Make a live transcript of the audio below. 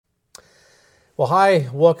Well, hi,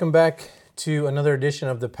 welcome back to another edition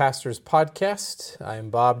of the Pastor's Podcast. I'm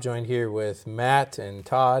Bob, joined here with Matt and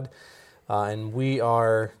Todd, and we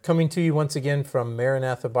are coming to you once again from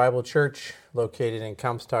Maranatha Bible Church, located in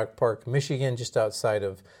Comstock Park, Michigan, just outside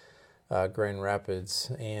of Grand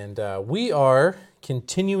Rapids. And we are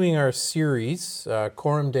continuing our series,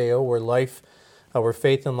 Coram Deo, where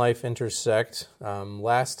faith and life intersect.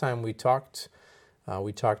 Last time we talked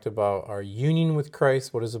about our union with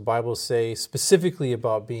Christ. What does the Bible say specifically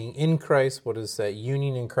about being in Christ? What does that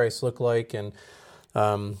union in Christ look like? And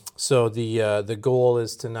so the goal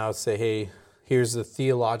is to now say, hey, here's the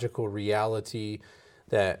theological reality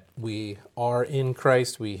that we are in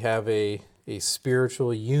Christ. We have a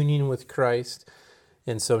spiritual union with Christ.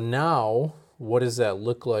 And so now, what does that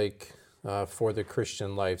look like for the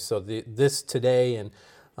Christian life? So this today and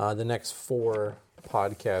the next 4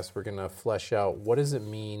 podcasts, we're going to flesh out what does it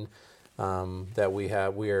mean that we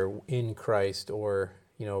are in Christ, or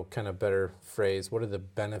kind of better phrase, what are the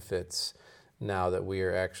benefits now that we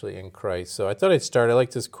are actually in Christ? So I thought I'd start. I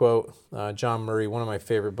like this quote, John Murray, one of my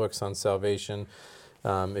favorite books on salvation.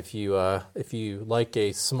 If you like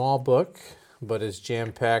a small book but is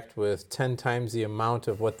jam-packed with 10 times the amount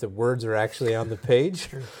of what the words are actually on the page,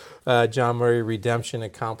 John Murray, Redemption,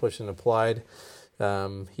 Accomplished and Applied.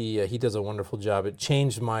 He does a wonderful job. It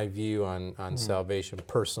changed my view on salvation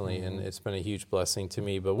personally, and it's been a huge blessing to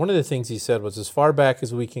me. But one of the things he said was, as far back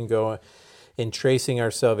as we can go in tracing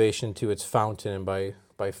our salvation to its fountain, and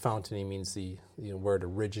by fountain he means the where it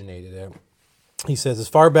originated at. He says, as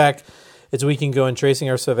far back as we can go in tracing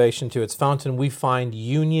our salvation to its fountain, we find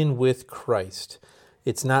union with Christ.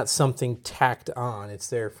 It's not something tacked on. It's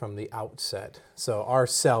there from the outset. So our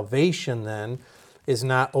salvation then is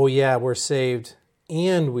not, oh yeah, we're saved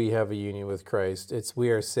and we have a union with Christ. It's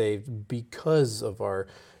we are saved because of our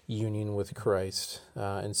union with Christ.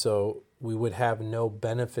 And so we would have no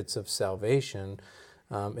benefits of salvation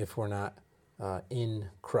if we're not in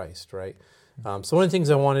Christ, right? So one of the things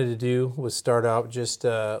I wanted to do was start out just,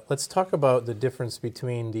 let's talk about the difference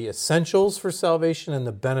between the essentials for salvation and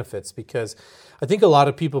the benefits, because I think a lot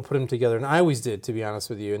of people put them together, and I always did, to be honest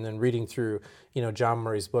with you. And then reading through, John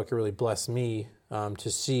Murray's book, it really blessed me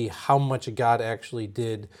to see how much God actually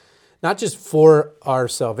did, not just for our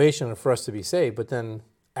salvation and for us to be saved, but then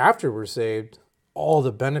after we're saved, all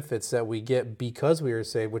the benefits that we get because we are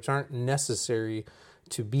saved, which aren't necessary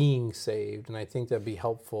to being saved. And I think that'd be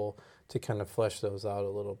helpful to kind of flesh those out a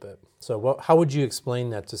little bit. So how would you explain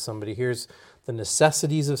that to somebody? Here's the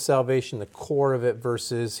necessities of salvation, the core of it,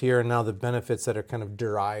 versus here and now the benefits that are kind of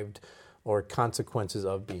derived or consequences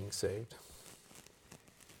of being saved.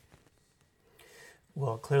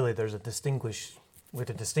 Well, clearly we have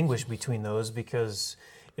to distinguish between those, because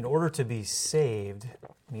in order to be saved,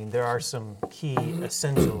 there are some key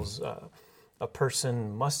essentials. A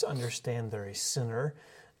person must understand they're a sinner.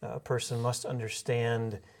 A person must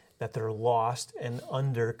understand that they're lost and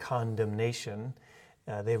under condemnation.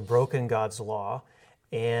 They've broken God's law,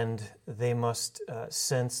 and they must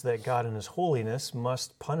sense that God in His holiness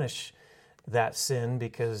must punish that sin,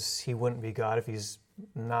 because He wouldn't be God if He's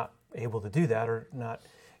not able to do that or not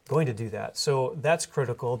going to do that. So that's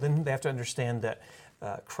critical. Then they have to understand that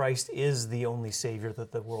Christ is the only Savior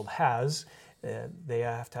that the world has. They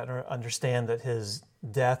have to understand that His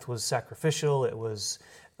death was sacrificial. It was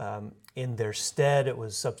in their stead. It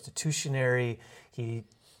was substitutionary. He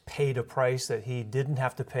paid a price that He didn't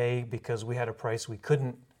have to pay because we had a price we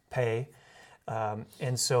couldn't pay.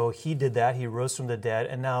 And so He did that. He rose from the dead.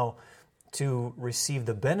 And now, to receive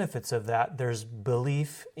the benefits of that, there's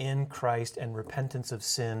belief in Christ and repentance of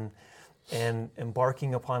sin and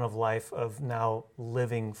embarking upon a life of now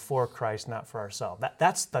living for Christ, not for ourselves.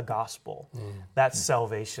 That's the gospel. That's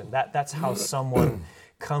salvation. That's how someone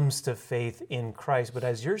comes to faith in Christ. But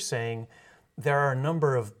as you're saying, there are a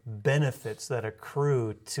number of benefits that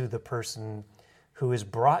accrue to the person who is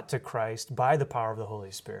brought to Christ by the power of the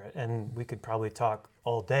Holy Spirit. And we could probably talk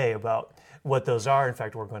all day about what those are. In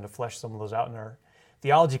fact, we're going to flesh some of those out in our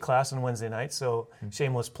theology class on Wednesday night, so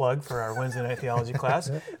shameless plug for our Wednesday night theology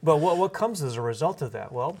class. But what comes as a result of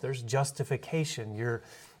that? Well, there's justification. You're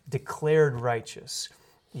declared righteous.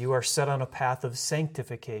 You are set on a path of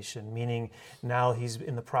sanctification, meaning now He's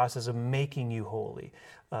in the process of making you holy.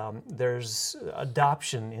 There's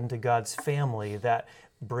adoption into God's family that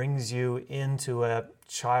brings you into a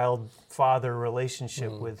child-father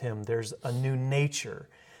relationship with Him. There's a new nature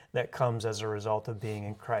that comes as a result of being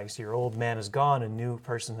in Christ. Your old man is gone, a new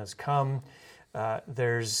person has come.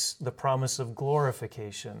 There's the promise of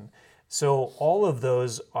glorification. So all of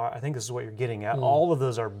those are, I think this is what you're getting at, all of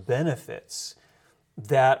those are benefits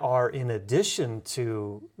that are in addition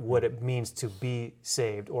to what it means to be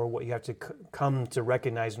saved, or what you have to come to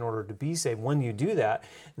recognize in order to be saved. When you do that,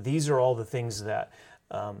 these are all the things that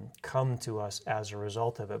come to us as a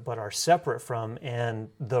result of it, but are separate from and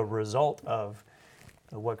the result of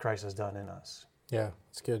what Christ has done in us. Yeah,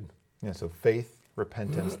 it's good. Yeah, so faith,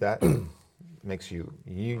 repentance, that makes you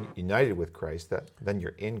united with Christ, that then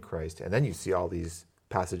you're in Christ, and then you see all these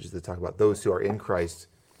passages that talk about those who are in Christ,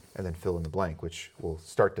 and then fill in the blank, which we'll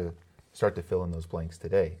start to fill in those blanks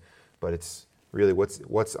today. But it's really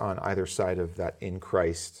what's on either side of that in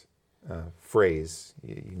Christ phrase.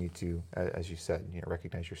 You need to, as you said,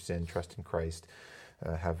 recognize your sin, trust in Christ,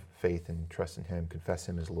 have faith and trust in Him, confess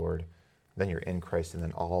Him as Lord. Then you're in Christ, and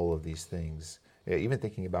then all of these things. Yeah, even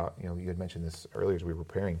thinking about, you had mentioned this earlier as we were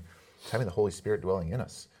preparing, having the Holy Spirit dwelling in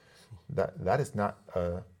us. That is not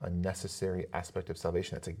a necessary aspect of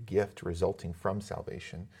salvation. That's a gift resulting from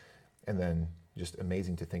salvation. And then just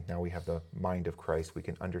amazing to think now we have the mind of Christ. We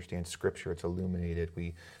can understand Scripture. It's illuminated.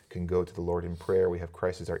 We can go to the Lord in prayer. We have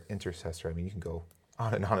Christ as our intercessor. I mean, you can go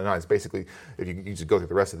on and on and on. It's basically, if you just go through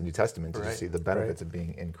the rest of the New Testament to just see the benefits of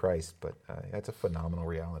being in Christ. But that's a phenomenal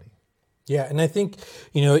reality. Yeah, and I think,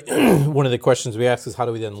 one of the questions we ask is how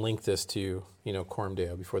do we then link this to, Coram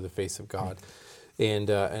Deo, before the face of God?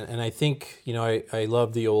 And I think, I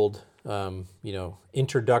love the old,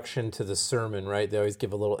 introduction to the sermon, right? They always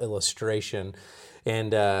give a little illustration.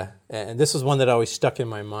 And this was one that always stuck in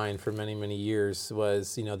my mind for many, many years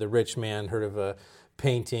was, the rich man heard of a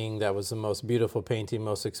painting that was the most beautiful painting,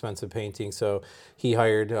 most expensive painting. So he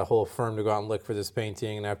hired a whole firm to go out and look for this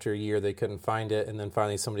painting. And after a year, they couldn't find it. And then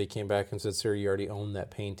finally somebody came back and said, sir, you already own that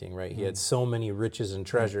painting, right? He had so many riches and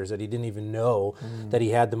treasures that he didn't even know that he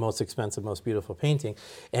had the most expensive, most beautiful painting.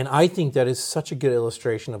 And I think that is such a good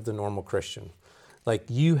illustration of the normal Christian. Like,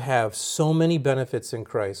 you have so many benefits in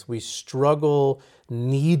Christ. We struggle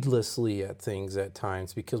needlessly at things at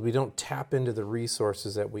times because we don't tap into the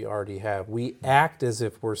resources that we already have. We act as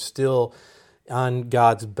if we're still on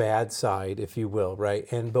God's bad side, if you will, right?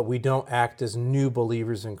 But we don't act as new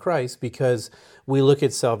believers in Christ because we look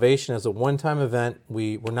at salvation as a one-time event.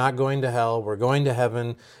 We're not going to hell, we're going to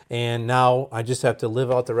heaven, and now I just have to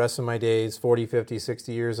live out the rest of my days, 40, 50,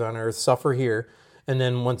 60 years on earth, suffer here, and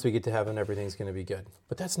then once we get to heaven, everything's going to be good.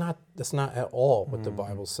 But that's not at all what the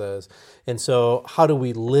Bible says. And so how do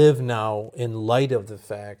we live now in light of the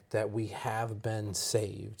fact that we have been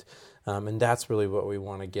saved? And that's really what we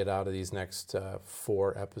want to get out of these next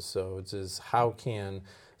 4 episodes is how can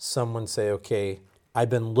someone say, okay, I've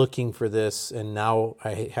been looking for this and now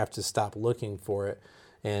I have to stop looking for it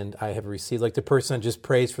and I have received, like the person that just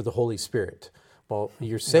prays for the Holy Spirit. Well,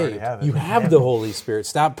 you're saved. You have the Holy Spirit.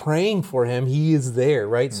 Stop praying for Him. He is there,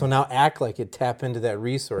 right? So now act like it. Tap into that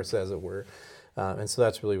resource, as it were. And so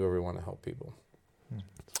that's really where we want to help people.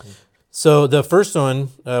 So the first one,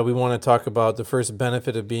 we want to talk about the first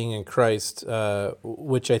benefit of being in Christ,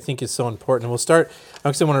 which I think is so important. And we'll start, I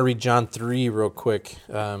actually want to read John 3 real quick.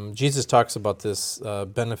 Jesus talks about this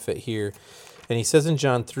benefit here. And he says in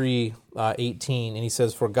John 3:18, and he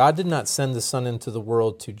says, "For God did not send the Son into the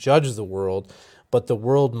world to judge the world, but the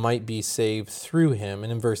world might be saved through him."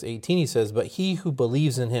 And in verse 18 he says, "But he who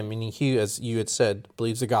believes in him," meaning he, as you had said,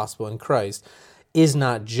 believes the gospel in Christ, "is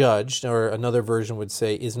not judged," or another version would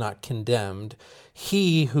say, "is not condemned.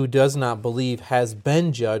 He who does not believe has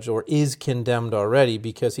been judged," or is condemned already,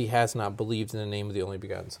 "because he has not believed in the name of the only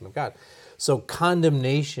begotten Son of God." So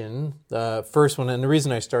condemnation, the first one, and the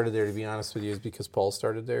reason I started there, to be honest with you, is because Paul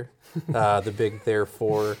started there, the big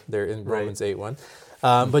therefore there in Romans 8:1.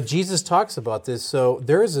 But Jesus talks about this. So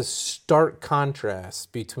there is a stark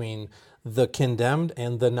contrast between the condemned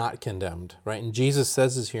and the not condemned, right? And Jesus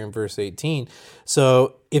says this here in verse 18.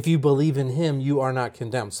 So if you believe in Him, you are not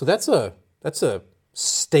condemned. So that's a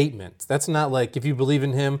statement. That's not like if you believe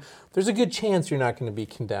in Him, there's a good chance you're not going to be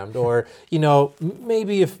condemned, or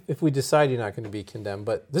maybe if we decide you're not going to be condemned.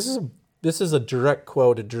 But this is a direct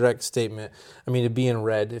quote, a direct statement. I mean, it'd be in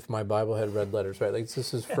red if my Bible had red letters, right? Like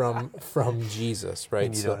this is from Jesus, right?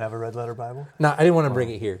 And you don't have a red letter Bible? No, I didn't want to bring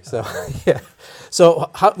it here. So yeah. So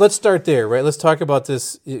let's start there, right? Let's talk about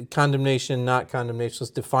this condemnation, not condemnation.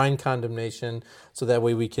 Let's define condemnation so that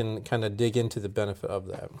way we can kind of dig into the benefit of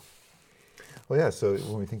that. Well, yeah, so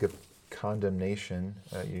when we think of condemnation,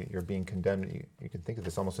 you're being condemned, you can think of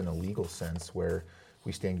this almost in a legal sense where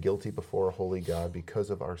we stand guilty before a holy God because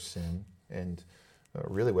of our sin, and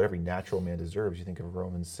really what every natural man deserves. You think of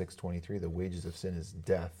Romans 6:23, the wages of sin is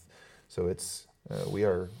death. So it's we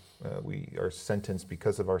are sentenced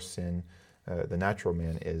because of our sin. The natural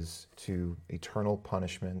man is to eternal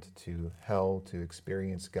punishment, to hell, to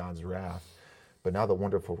experience God's wrath. But now the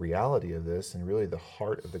wonderful reality of this, and really the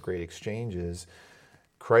heart of the great exchange, is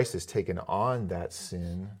Christ has taken on that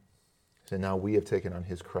sin. So now we have taken on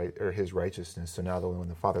his righteousness. So now when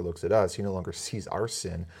the Father looks at us, he no longer sees our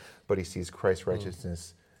sin, but he sees Christ's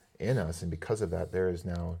righteousness in us. And because of that, there is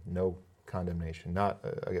now no condemnation. Not,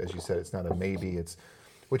 as you said, it's not a maybe.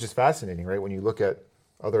 Which is fascinating, right? When you look at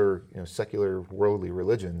other secular worldly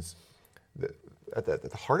religions, at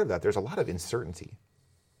the heart of that, there's a lot of uncertainty.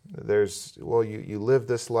 You live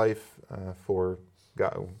this life for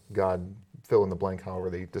God, fill in the blank, however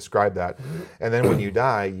they describe that, and then when you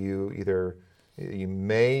die, you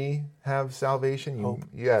may have salvation.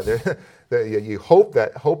 You hope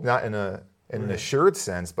not in an assured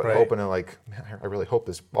sense, but hope in a I really hope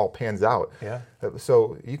this all pans out. Yeah.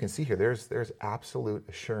 So you can see here, there's absolute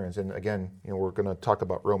assurance, and again, we're going to talk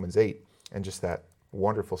about Romans 8 and just that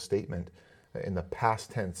wonderful statement in the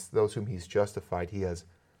past tense: those whom he's justified, he has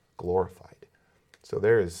glorified. So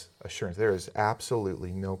there is assurance. There is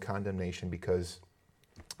absolutely no condemnation, because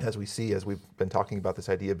as we've been talking about this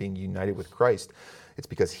idea of being united with Christ, it's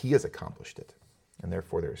because he has accomplished it, and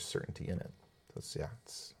therefore there's certainty in it. So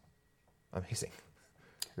it's amazing.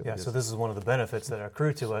 It really is. So this is one of the benefits that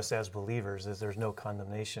accrue to us as believers, is there's no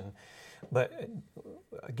condemnation. But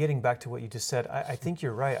getting back to what you just said, I think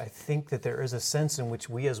you're right. I think that there is a sense in which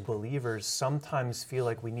we as believers sometimes feel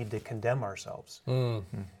like we need to condemn ourselves.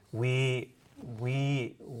 Mm-hmm. We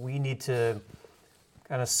need to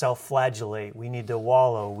kind of self-flagellate. We need to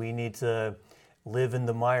wallow. We need to live in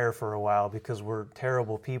the mire for a while because we're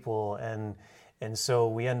terrible people, and so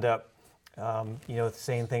we end up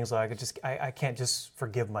saying things like, I can't just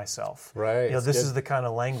forgive myself. Right. This is the kind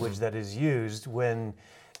of language that is used when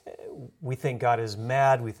we think God is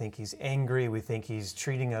mad, we think he's angry, we think he's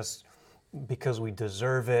treating us because we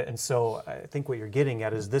deserve it. And so I think what you're getting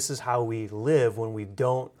at is this is how we live when we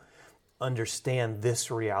don't understand this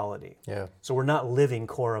reality. Yeah. So we're not living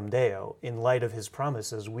coram Deo in light of his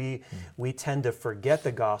promises. We tend to forget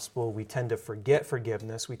the gospel. We tend to forget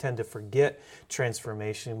forgiveness. We tend to forget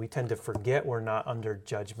transformation. We tend to forget we're not under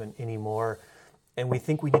judgment anymore. And we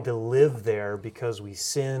think we need to live there because we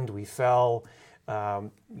sinned, we fell,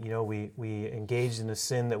 we engaged in a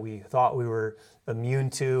sin that we thought we were immune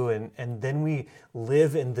to, and then we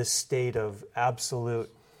live in this state of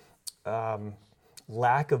absolute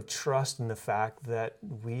lack of trust in the fact that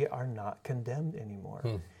we are not condemned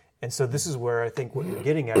anymore. And so this is where I think what you're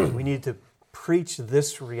getting at is we need to preach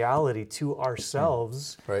this reality to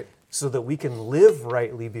ourselves, right, so that we can live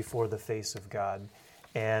rightly before the face of God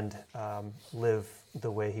and live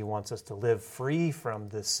the way he wants us to live, free from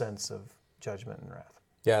this sense of judgment and wrath.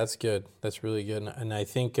 Yeah, that's good. That's really good. And I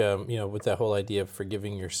think, with that whole idea of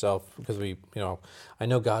forgiving yourself, because I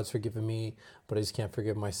know God's forgiven me, but I just can't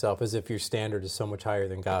forgive myself, as if your standard is so much higher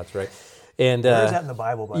than God's, right? And where is that in the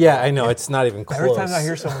Bible? By yeah, I know. It's not even close. Every time I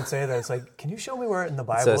hear someone say that, it's like, can you show me where in the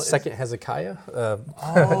Bible? It's Second Hezekiah,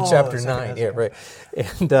 chapter 9. Yeah, right.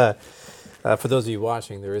 And for those of you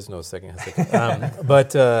watching, there is no Second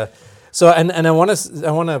Hezekiah. So I want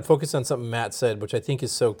to focus on something Matt said, which I think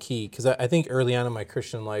is so key, because I think early on in my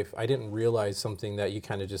Christian life, I didn't realize something that you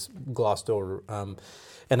kind of just glossed over.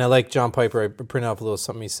 And I like John Piper. I printed out a little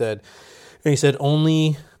something he said. And he said,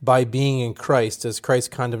 only by being in Christ does Christ's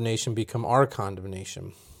condemnation become our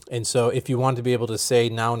condemnation. And so if you want to be able to say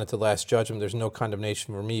now and at the last judgment, there's no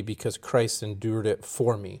condemnation for me because Christ endured it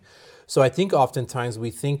for me. So I think oftentimes we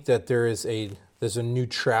think that there's a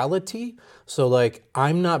neutrality. So like,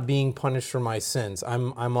 I'm not being punished for my sins.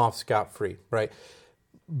 I'm off scot-free, right?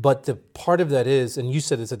 But the part of that is, and you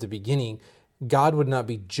said this at the beginning, God would not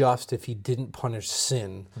be just if he didn't punish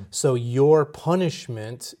sin. So your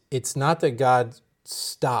punishment, it's not that God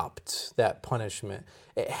stopped that punishment.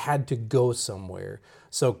 It had to go somewhere.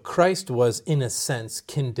 So Christ was, in a sense,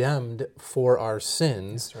 condemned for our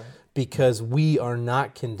sins. That's right. Because we are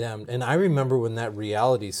not condemned. And I remember when that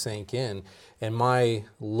reality sank in, and my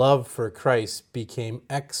love for Christ became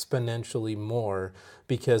exponentially more,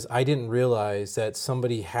 because I didn't realize that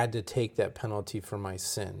somebody had to take that penalty for my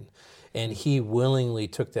sin. And he willingly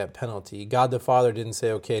took that penalty. God the Father didn't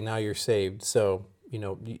say, okay, now you're saved, so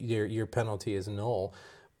your penalty is null.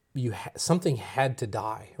 Something had to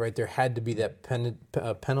die, right? There had to be that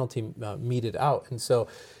penalty meted out. And so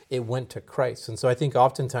it went to Christ. And so I think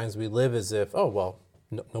oftentimes we live as if,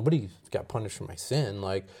 nobody got punished for my sin.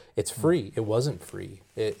 Like, it's free. It wasn't free.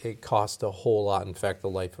 It cost a whole lot. In fact, the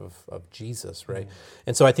life of Jesus, right?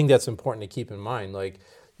 And so I think that's important to keep in mind. Like,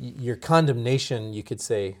 your condemnation, you could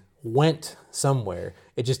say, went somewhere.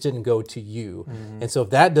 It just didn't go to you. And so if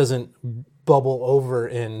that doesn't bubble over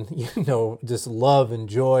in, just love and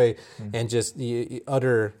joy and just the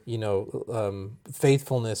utter,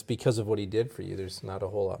 faithfulness because of what he did for you, there's not a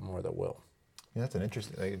whole lot more that will. Yeah, that's an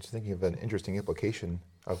interesting. Just thinking of an interesting implication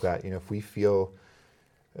of that. If we feel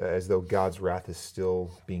as though God's wrath is still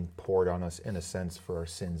being poured on us in a sense for our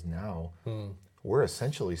sins now, we're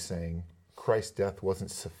essentially saying Christ's death wasn't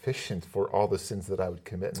sufficient for all the sins that I would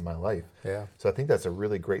commit in my life. Yeah. So I think that's a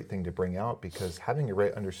really great thing to bring out, because having a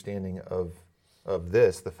right understanding of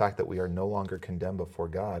this, the fact that we are no longer condemned before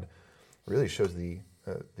God, really shows the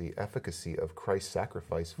efficacy of Christ's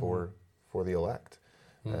sacrifice for the elect.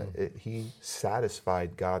 He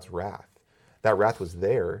satisfied God's wrath. That wrath was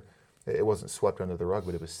there. It wasn't swept under the rug,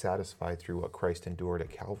 but it was satisfied through what Christ endured at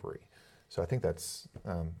Calvary. So I think that's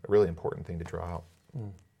a really important thing to draw out.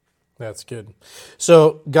 That's good.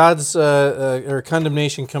 So God's or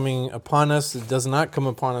condemnation coming upon us, it does not come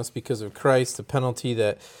upon us because of Christ. The penalty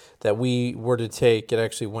that we were to take, it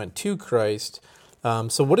actually went to Christ.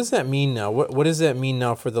 So what does that mean now? What does that mean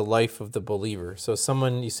now for the life of the believer? So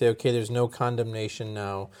you say, okay, there's no condemnation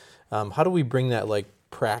now. How do we bring that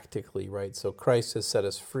practically, right? So Christ has set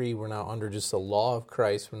us free. We're now under just the law of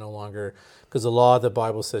Christ. We're no longer, because the law, the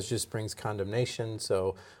Bible says, just brings condemnation.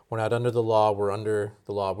 So we're not under the law. We're under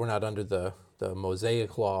the law. We're not under the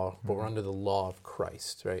Mosaic law, but we're under the law of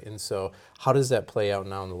Christ, right? And so how does that play out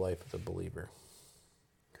now in the life of the believer?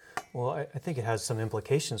 Well, I think it has some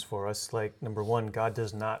implications for us. Like, number one, God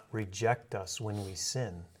does not reject us when we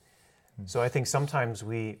sin. So I think sometimes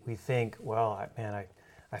we think, well,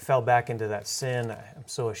 I fell back into that sin. I'm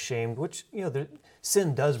so ashamed, which,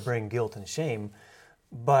 sin does bring guilt and shame.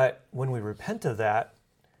 But when we repent of that,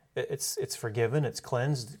 it's forgiven, it's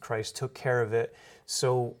cleansed. Christ took care of it.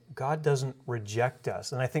 So God doesn't reject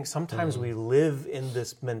us. And I think sometimes we live in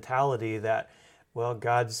this mentality that, well,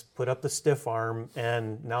 God's put up the stiff arm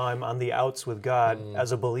and now I'm on the outs with God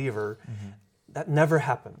as a believer. That never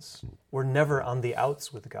happens. We're never on the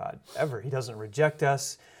outs with God, ever. He doesn't reject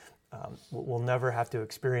us. We'll never have to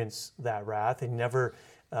experience that wrath. He never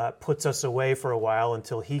puts us away for a while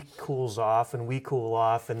until he cools off and we cool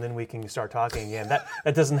off, and then we can start talking again.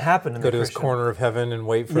 That doesn't happen in the Christian. Go to his corner of heaven and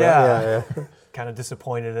wait for us. Yeah. Kind of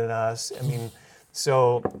disappointed in us.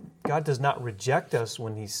 So God does not reject us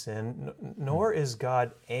when we sin, nor is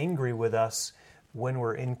God angry with us when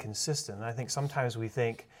we're inconsistent. And I think sometimes we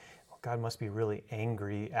think, well, God must be really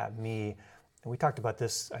angry at me. And we talked about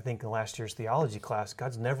this, I think, in last year's theology class.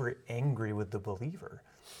 God's never angry with the believer.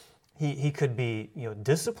 He could be,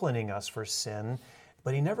 disciplining us for sin,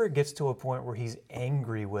 but he never gets to a point where he's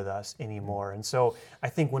angry with us anymore. And so I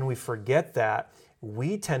think when we forget that,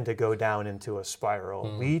 we tend to go down into a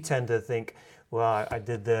spiral. We tend to think, well, I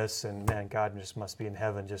did this, and man, God just must be in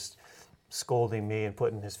heaven just scolding me and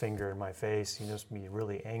putting his finger in my face. He must be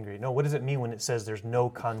really angry. No, what does it mean when it says there's no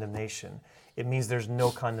condemnation? It means there's no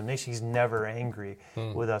condemnation. He's never angry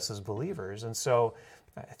with us as believers. And so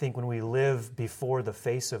I think when we live before the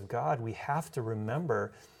face of God, we have to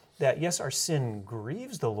remember that, yes, our sin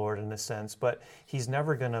grieves the Lord in a sense, but he's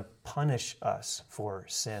never going to punish us for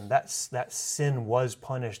sin. That sin was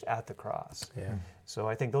punished at the cross. Yeah. So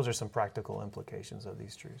I think those are some practical implications of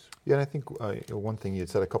these truths. Yeah, and I think one thing you had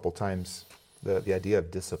said a couple times, the idea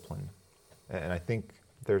of discipline. And I think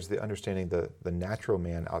there's the understanding that the natural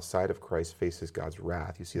man outside of Christ faces God's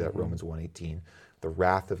wrath. You see that Romans 1:18. The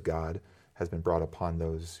wrath of God has been brought upon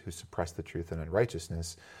those who suppress the truth and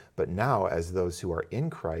unrighteousness. But now, as those who are in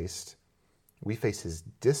Christ, we face his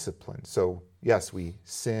discipline. So yes, we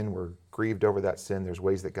sin, we're grieved over that sin. There's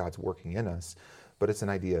ways that God's working in us, but it's an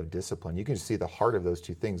idea of discipline. You can see the heart of those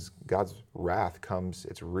two things. God's wrath comes,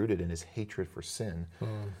 it's rooted in his hatred for sin.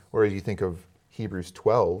 Whereas you think of Hebrews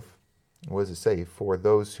 12, what does it say? For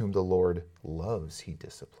those whom the Lord loves, he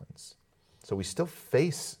disciplines. So we still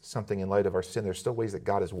face something in light of our sin. There's still ways that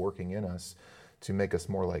God is working in us to make us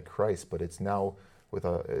more like Christ, but it's now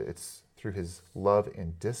it's through his love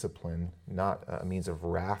and discipline, not a means of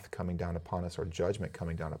wrath coming down upon us or judgment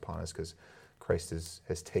coming down upon us, because Christ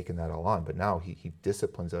has taken that all on. But now he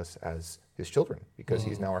disciplines us as his children because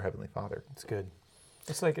he's now our Heavenly Father. It's good.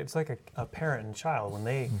 It's like a parent and child. When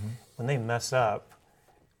they mess up,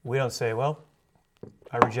 we don't say, well,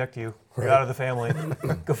 I reject you. You're out of the family.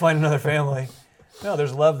 Go find another family. No,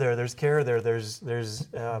 there's love there. There's care there. There's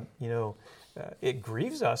it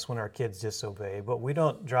grieves us when our kids disobey, but we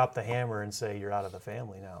don't drop the hammer and say, you're out of the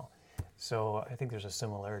family now. So I think there's a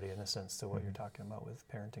similarity in a sense to what you're talking about with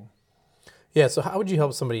parenting. Yeah, so how would you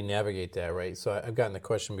help somebody navigate that, right? So I've gotten the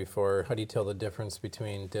question before, how do you tell the difference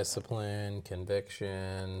between discipline,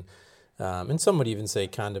 conviction, And some would even say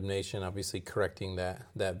condemnation, obviously correcting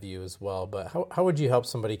that view as well. But how would you help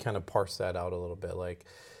somebody kind of parse that out a little bit? Like,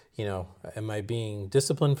 am I being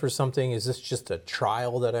disciplined for something? Is this just a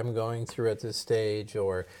trial that I'm going through at this stage?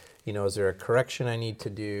 Or, is there a correction I need to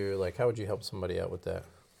do? Like, how would you help somebody out with that?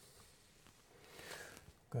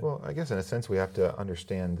 Well, I guess in a sense we have to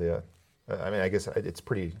understand I guess it's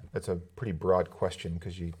a pretty broad question,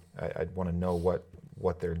 because I'd want to know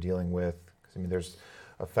what they're dealing with. 'Cause, there's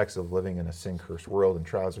effects of living in a sin-cursed world, and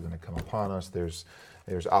trials are going to come upon us. There's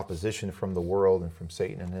opposition from the world and from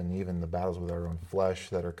Satan, and then even the battles with our own flesh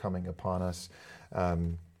that are coming upon us.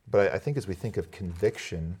 But I think as we think of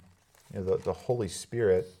conviction, the Holy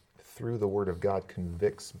Spirit, through the Word of God,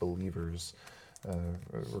 convicts believers.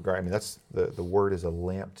 That's the Word is a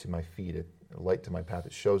lamp to my feet, a light to my path.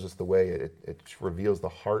 It shows us the way. It reveals the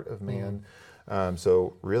heart of man.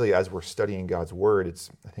 So really, as we're studying God's Word,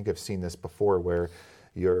 I think I've seen this before, where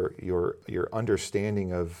your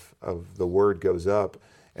understanding of the Word goes up,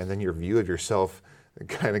 and then your view of yourself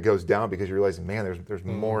kind of goes down, because you realize, man, there's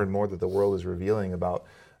more and more that the world is revealing about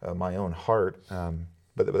my own heart.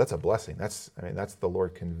 But that's a blessing. That's the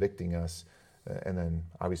Lord convicting us. And then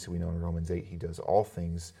obviously we know in Romans 8, he does all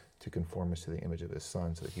things to conform us to the image of his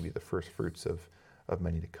Son, so that he be the first fruits of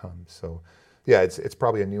many to come. So yeah, it's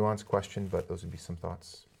probably a nuanced question, but those would be some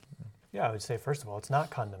thoughts. Yeah, I would say, first of all, it's not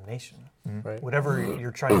condemnation. Right. Whatever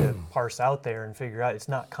you're trying to parse out there and figure out, it's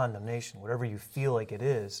not condemnation. Whatever you feel like it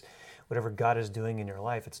is, whatever God is doing in your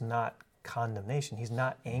life, it's not condemnation. He's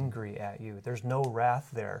not angry at you. There's no wrath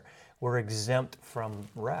there. We're exempt from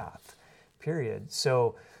wrath, period.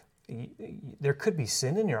 So there could be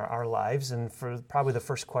sin in our lives, and for probably the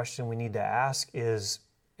first question we need to ask is,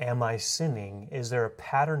 am I sinning? Is there a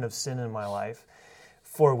pattern of sin in my life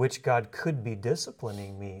for which God could be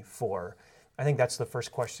disciplining me for? I think that's the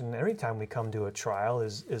first question every time we come to a trial,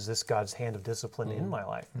 is this God's hand of discipline in my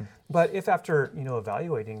life? But if after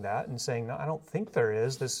evaluating that and saying, no, I don't think there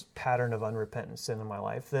is this pattern of unrepentant sin in my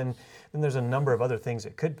life, then there's a number of other things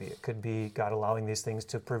it could be. It could be God allowing these things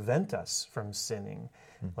to prevent us from sinning,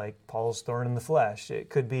 like Paul's thorn in the flesh. It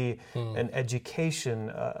could be an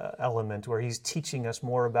education element, where he's teaching us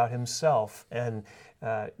more about himself and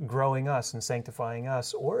growing us and sanctifying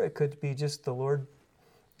us. Or it could be just the Lord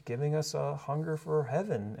giving us a hunger for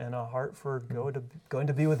heaven and a heart for going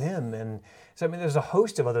to be with him. And so, there's a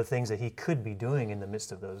host of other things that he could be doing in the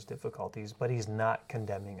midst of those difficulties, but he's not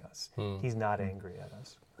condemning us. He's not angry at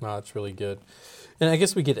us. Wow, that's really good. And I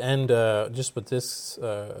guess we could end just with this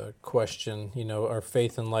question, our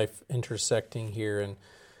faith and life intersecting here. And,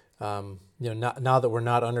 now that we're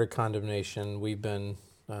not under condemnation, we've been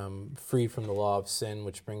free from the law of sin,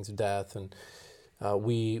 which brings death. And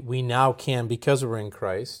we now can, because we're in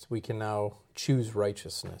Christ, we can now choose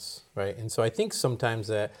righteousness, right? And so I think sometimes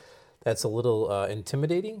that's a little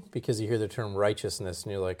intimidating, because you hear the term righteousness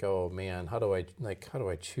and you're like, oh man, how do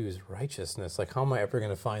I choose righteousness? Like, how am I ever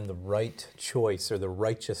going to find the right choice or the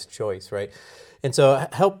righteous choice, right? And so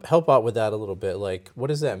help out with that a little bit. Like, what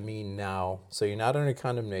does that mean now? So you're not under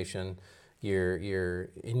condemnation. You're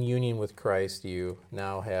in union with Christ. You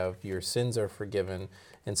now have, your sins are forgiven.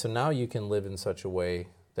 And so now you can live in such a way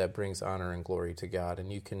that brings honor and glory to God,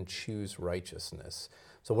 and you can choose righteousness.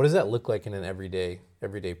 So what does that look like in an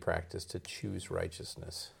everyday practice, to choose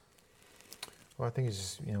righteousness? Well, I think it's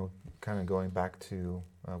just, kind of going back to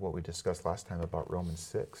what we discussed last time about Romans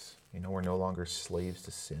 6. We're no longer slaves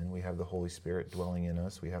to sin. We have the Holy Spirit dwelling in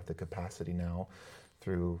us. We have the capacity now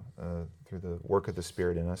through the work of the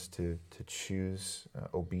Spirit in us to choose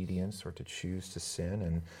obedience, or to choose to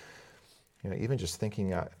sin. And even just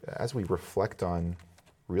thinking, as we reflect on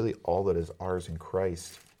really all that is ours in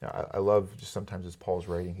Christ, I love just sometimes as Paul's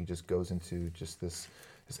writing, he just goes into just this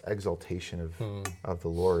exaltation of the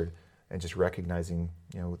Lord, and just recognizing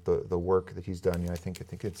the work that he's done. I think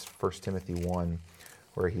it's 1 Timothy 1,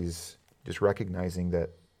 where he's just recognizing that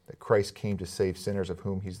Christ came to save sinners, of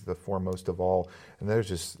whom he's the foremost of all. And there's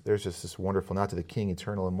just this wonderful, not to the King,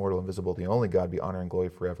 eternal, immortal, invisible, the only God, be honor and glory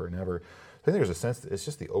forever and ever. I think there's a sense that it's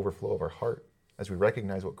just the overflow of our heart as we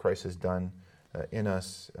recognize what Christ has done in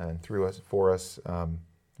us and through us, for us.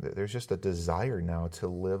 There's just a desire now to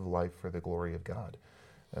live life for the glory of God,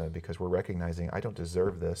 because we're recognizing I don't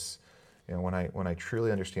deserve this. When I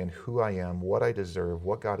truly understand who I am, what I deserve,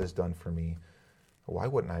 what God has done for me, why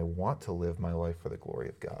wouldn't I want to live my life for the glory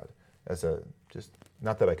of God?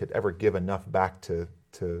 Not that I could ever give enough back to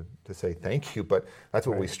say thank you, but that's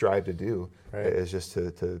what we strive to do, is just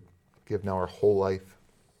to give now our whole life,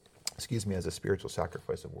 as a spiritual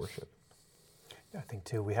sacrifice of worship. I think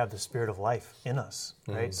too, we have the Spirit of life in us,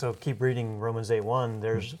 right? So keep reading Romans 8:1.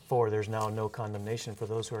 There's now no condemnation for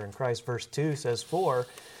those who are in Christ. Verse 2 says, "For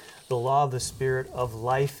the law of the Spirit of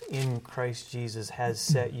life in Christ Jesus has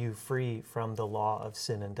set you free from the law of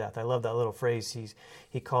sin and death." I love that little phrase.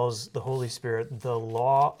 He calls the Holy Spirit the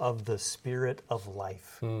law of the Spirit of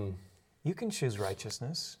life. You can choose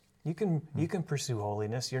righteousness. You can pursue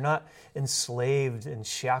holiness. You're not enslaved and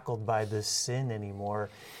shackled by this sin anymore.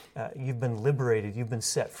 You've been liberated. You've been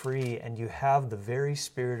set free, and you have the very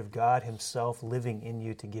Spirit of God Himself living in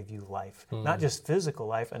you to give you life. Not just physical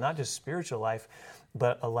life and not just spiritual life,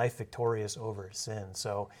 but a life victorious over sin.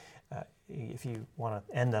 So if you want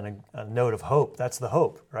to end on a note of hope, that's the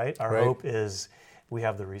hope, right? Our hope is we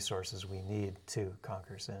have the resources we need to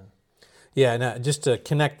conquer sin. Yeah, and just to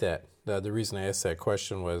connect that, the reason I asked that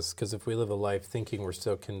question was because if we live a life thinking we're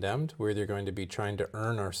still condemned, we're either going to be trying to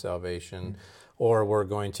earn our salvation or we're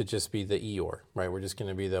going to just be the Eeyore, right? We're just going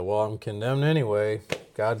to be well, I'm condemned anyway.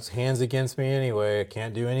 God's hand's against me anyway. I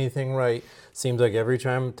can't do anything right. Seems like every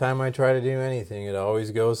time I try to do anything, it always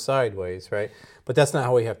goes sideways, right? But that's not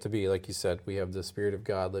how we have to be. Like you said, we have the Spirit of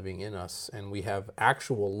God living in us, and we have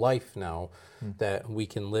actual life now that we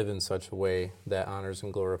can live in such a way that honors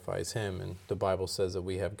and glorifies Him. And the Bible says that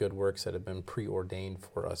we have good works that have been preordained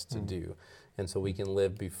for us to do. And so we can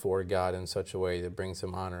live before God in such a way that brings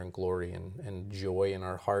Him honor and glory and joy in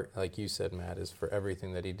our heart. Like you said, Matt, is for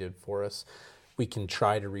everything that He did for us. We can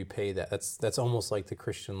try to repay that. That's almost like the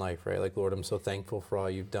Christian life, right? Like, Lord, I'm so thankful for all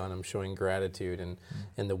You've done. I'm showing gratitude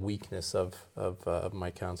and the weakness of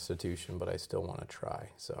my constitution, but I still want to try.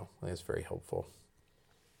 So I think it's very helpful.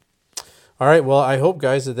 All right, well, I hope,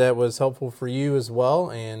 guys, that was helpful for you as well,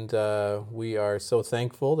 and we are so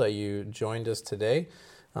thankful that you joined us today.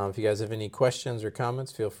 If you guys have any questions or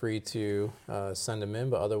comments, feel free to send them in,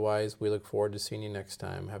 but otherwise, we look forward to seeing you next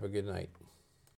time. Have a good night.